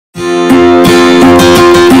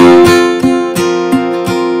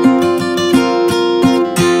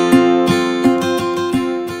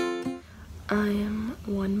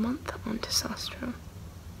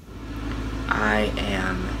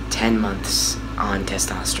on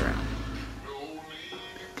testosterone.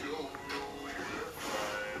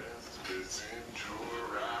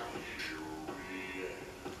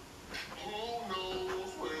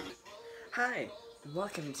 Hi,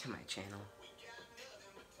 welcome to my channel.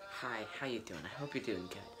 Hi, how you doing? I hope you're doing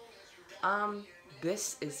good.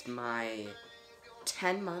 This is my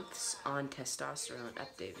 10 months on testosterone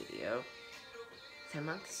update video. 10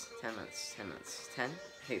 months? 10 months, 10 months, 10?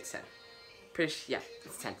 I think it's 10. Pretty sure, yeah,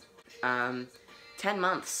 it's 10. 10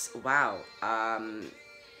 months, wow,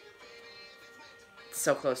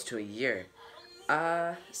 so close to a year.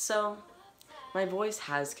 So, my voice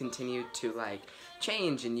has continued to, like,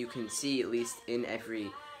 change, and you can see, at least in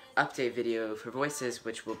every update video for voices,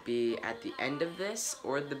 which will be at the end of this,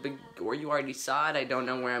 or you already saw it. I don't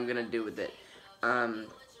know where I'm gonna do with it.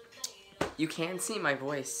 You can see my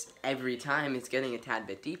voice every time. It's getting a tad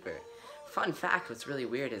bit deeper. Fun fact, what's really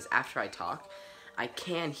weird is after I talk, I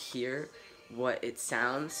can hear what it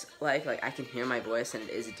sounds like I can hear my voice and it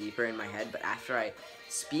is deeper in my head, but after I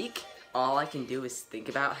speak, all I can do is think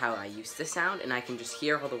about how I used to sound, and I can just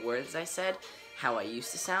hear all the words I said, how I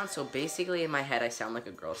used to sound. So basically in my head I sound like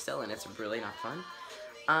a girl still, and it's really not fun.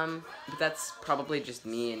 But that's probably just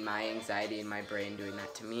me and my anxiety in my brain doing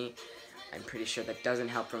that to me. I'm pretty sure that doesn't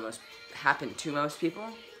happen to most people.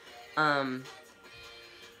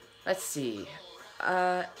 Let's see.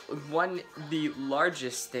 The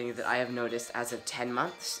largest thing that I have noticed as of 10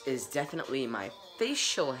 months is definitely my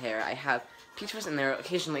facial hair. I have peaches, and there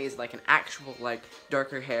occasionally is like an actual like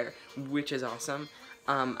darker hair, which is awesome.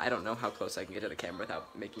 I don't know how close I can get to the camera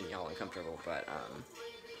without making me all uncomfortable, but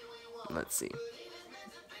let's see.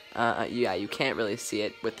 Yeah, you can't really see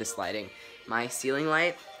it with this lighting. My ceiling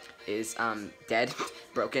light is dead,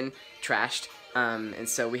 broken, trashed, and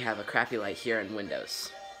so we have a crappy light here in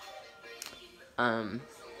Windows.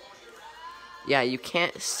 Yeah, you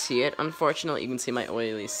can't see it, unfortunately. You can see my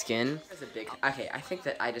oily skin. Okay, I think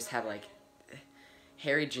that I just have, like,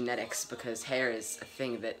 hairy genetics, because hair is a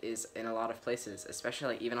thing that is in a lot of places,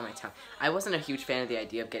 especially, like, even on my tongue. I wasn't a huge fan of the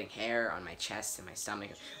idea of getting hair on my chest and my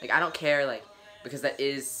stomach. Like, I don't care, like, because that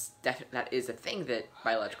is a thing that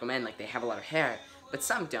biological men, like, they have a lot of hair, but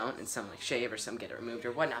some don't, and some, like, shave, or some get it removed,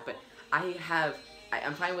 or whatnot. But I'm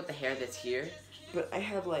fine with the hair that's here, but I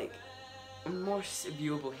have, like, more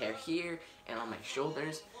viewable hair here and on my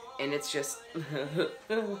shoulders, and it's just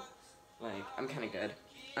like, I'm kind of good.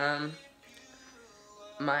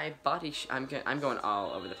 My body I'm going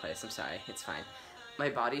all over the place. I'm sorry, it's fine. My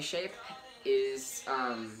body shape is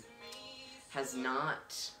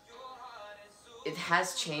it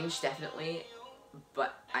has changed definitely,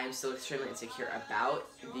 but I'm still extremely insecure about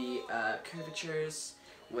the curvatures,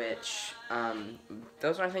 which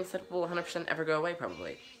those are things that will 100% ever go away,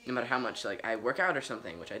 probably, no matter how much, like, I work out or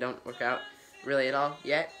something, which I don't work out really at all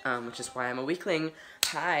yet, which is why I'm a weakling.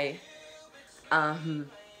 Hi.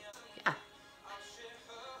 Yeah.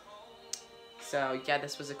 So, yeah,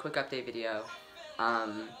 this was a quick update video.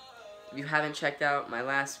 If you haven't checked out my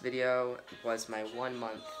last video, it was my 1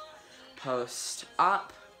 month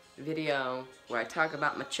post-op video where I talk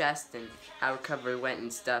about my chest and how recovery went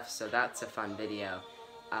and stuff, so that's a fun video.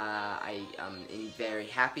 I am very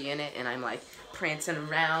happy in it, and I'm like prancing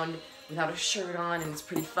around without a shirt on, and it's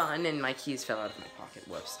pretty fun, and my keys fell out of my pocket,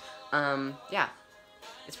 whoops. Yeah,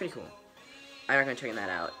 it's pretty cool. I recommend checking that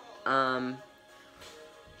out.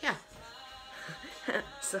 Yeah.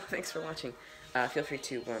 So thanks for watching. Feel free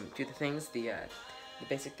to do the things, the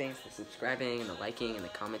basic things, the subscribing, and the liking, and the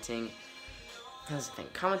commenting. That's the thing.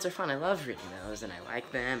 Comments are fun. I love reading those, and I like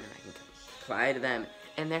them, and I can reply to them,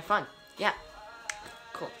 and they're fun. Yeah.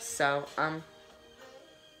 Cool. So,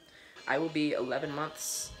 I will be 11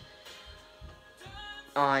 months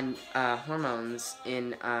on hormones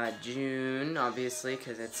in June, obviously,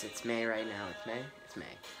 because it's May right now. It's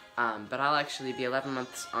May. But I'll actually be 11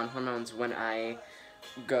 months on hormones when I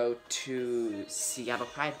go to Seattle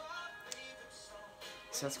Pride.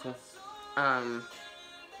 So that's cool.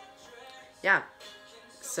 Yeah.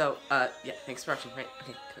 So, yeah, thanks for watching, right?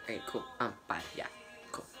 Okay, cool. Bye. Yeah,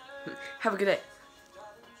 cool. Have a good day.